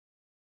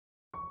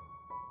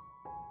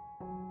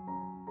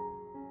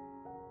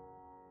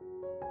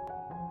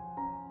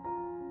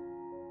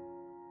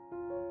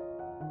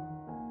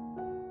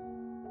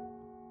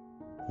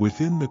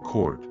Within the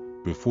court,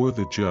 before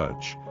the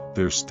judge,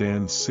 there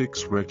stand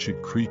 6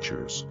 wretched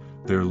creatures,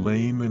 they're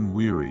lame and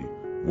weary,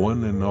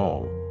 one and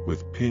all,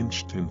 with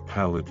pinched and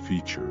pallid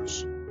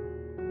features.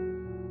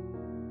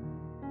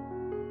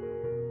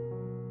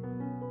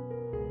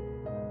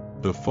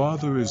 The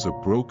father is a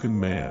broken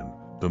man,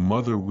 the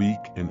mother weak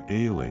and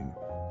ailing,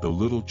 the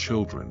little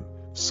children,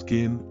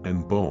 skin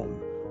and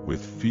bone,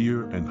 with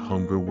fear and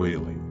hunger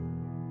wailing.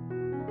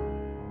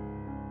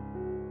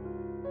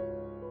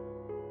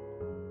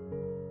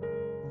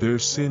 Their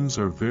sins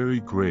are very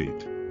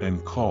great,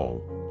 and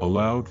call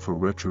aloud for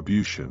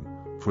retribution,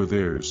 for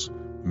theirs,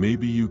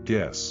 maybe you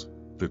guess,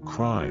 the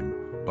crime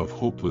of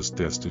hopeless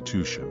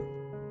destitution.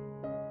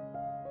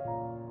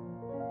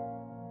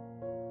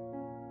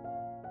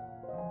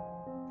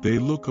 They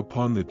look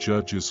upon the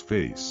judge's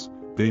face,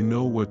 they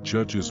know what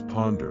judges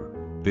ponder,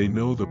 they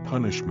know the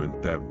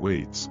punishment that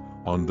waits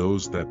on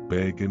those that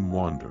beg and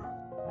wander.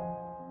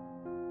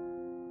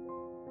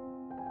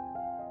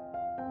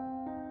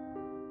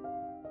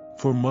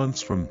 For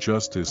months from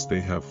justice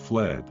they have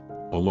fled,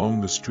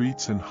 along the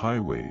streets and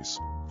highways,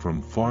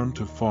 from farm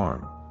to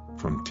farm,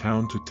 from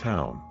town to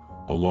town,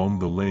 along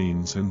the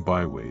lanes and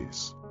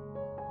byways.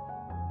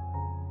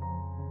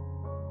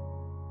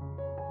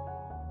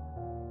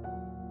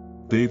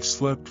 They've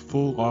slept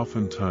full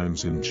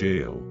oftentimes in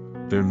jail,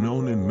 they're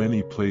known in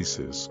many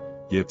places,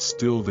 yet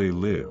still they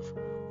live,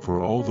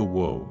 for all the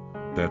woe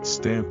that's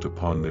stamped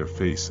upon their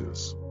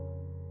faces.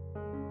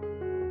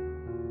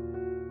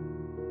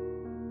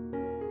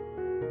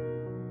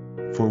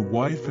 For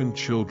wife and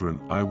children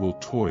I will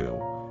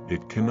toil,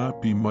 it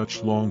cannot be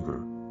much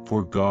longer,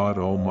 for God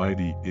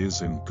Almighty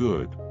is and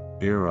good,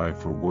 ere I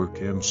for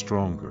work am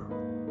stronger.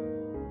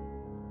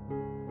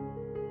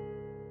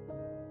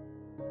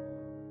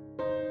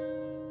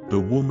 The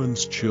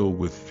woman's chill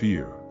with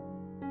fear.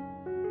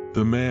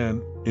 The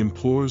man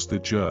implores the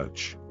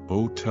judge,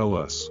 oh tell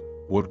us,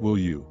 what will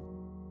you?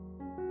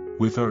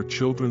 With our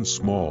children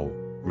small,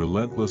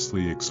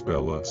 relentlessly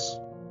expel us?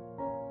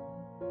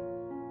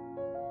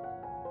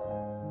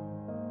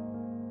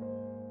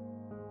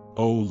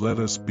 Oh let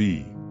us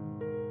be.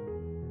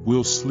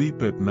 We'll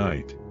sleep at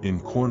night, in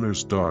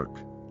corners dark,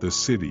 the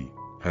city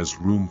has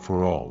room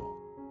for all.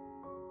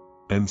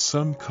 And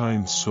some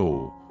kind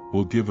soul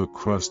will give a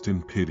crust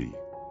in pity.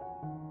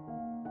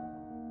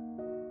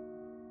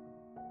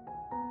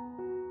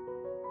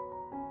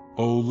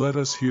 Oh let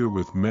us here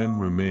with men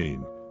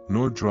remain,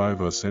 nor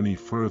drive us any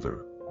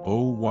further,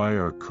 oh why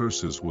our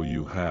curses will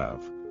you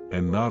have,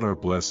 and not our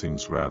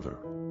blessings rather?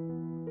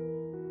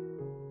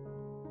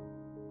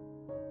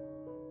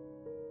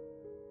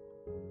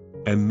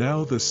 And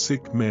now the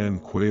sick man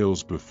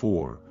quails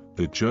before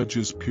the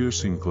judge's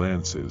piercing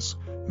glances,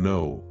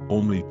 no,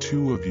 only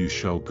 2 of you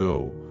shall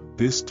go,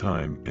 this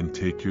time and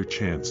take your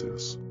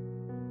chances.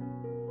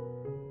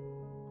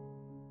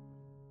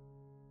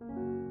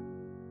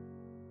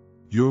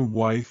 Your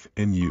wife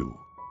and you.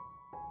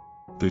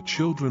 The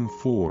children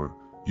 4,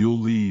 you'll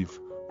leave,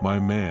 my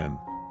man,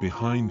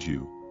 behind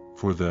you,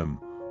 for them,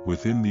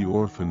 within the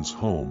orphan's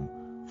home,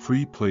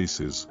 free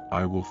places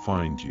I will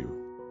find you.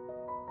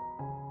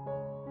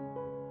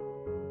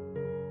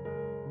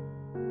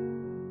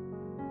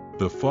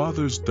 The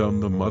father's dumb,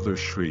 the mother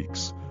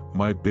shrieks,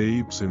 my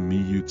babes and me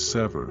you'd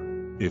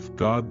sever, if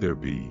God there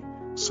be,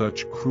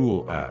 such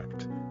cruel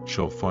act,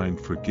 shall find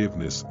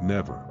forgiveness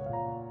never.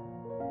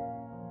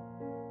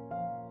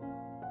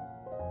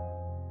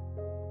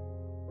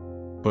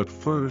 But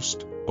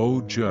first, O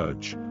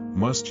judge,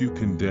 must you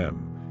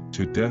condemn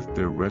to death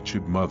their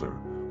wretched mother,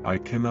 I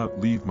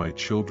cannot leave my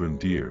children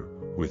dear,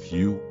 with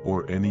you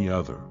or any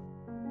other.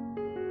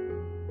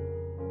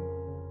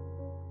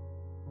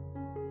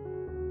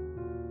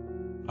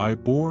 I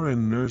bore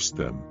and nursed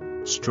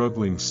them,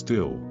 struggling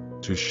still,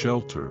 to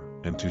shelter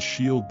and to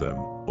shield them,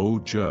 O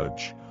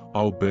judge,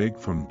 I'll beg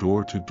from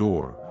door to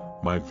door,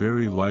 my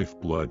very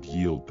lifeblood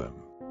yield them.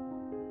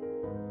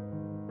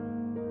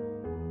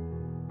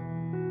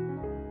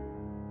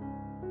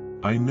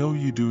 I know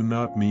you do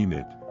not mean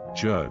it,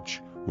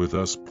 judge, with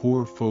us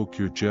poor folk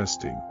you're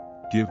jesting,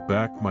 give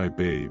back my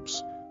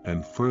babes,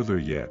 and further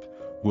yet,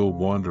 we'll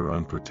wander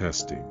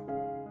unprotesting.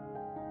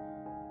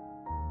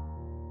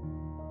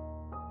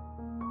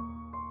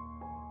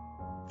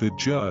 The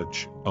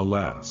judge,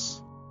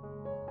 alas,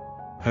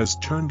 has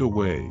turned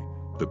away,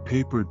 the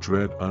paper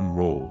dread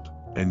unrolled,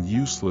 and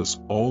useless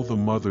all the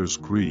mother's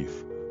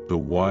grief, the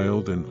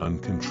wild and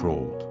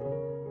uncontrolled.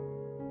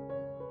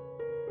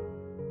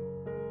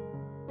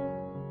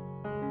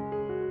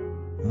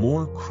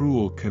 More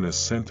cruel can a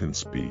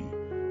sentence be,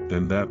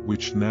 than that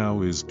which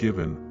now is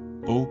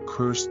given, O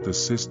cursed the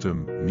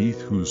system,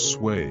 'neath whose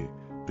sway,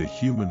 the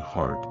human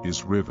heart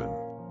is riven.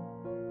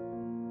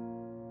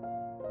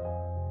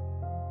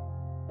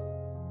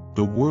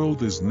 The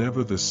world is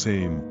never the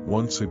same,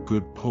 once a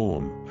good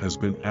poem has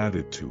been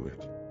added to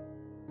it.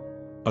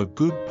 A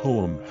good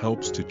poem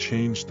helps to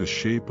change the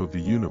shape of the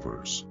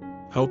universe,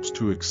 helps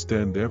to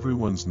extend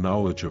everyone's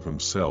knowledge of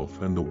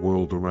himself and the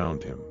world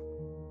around him.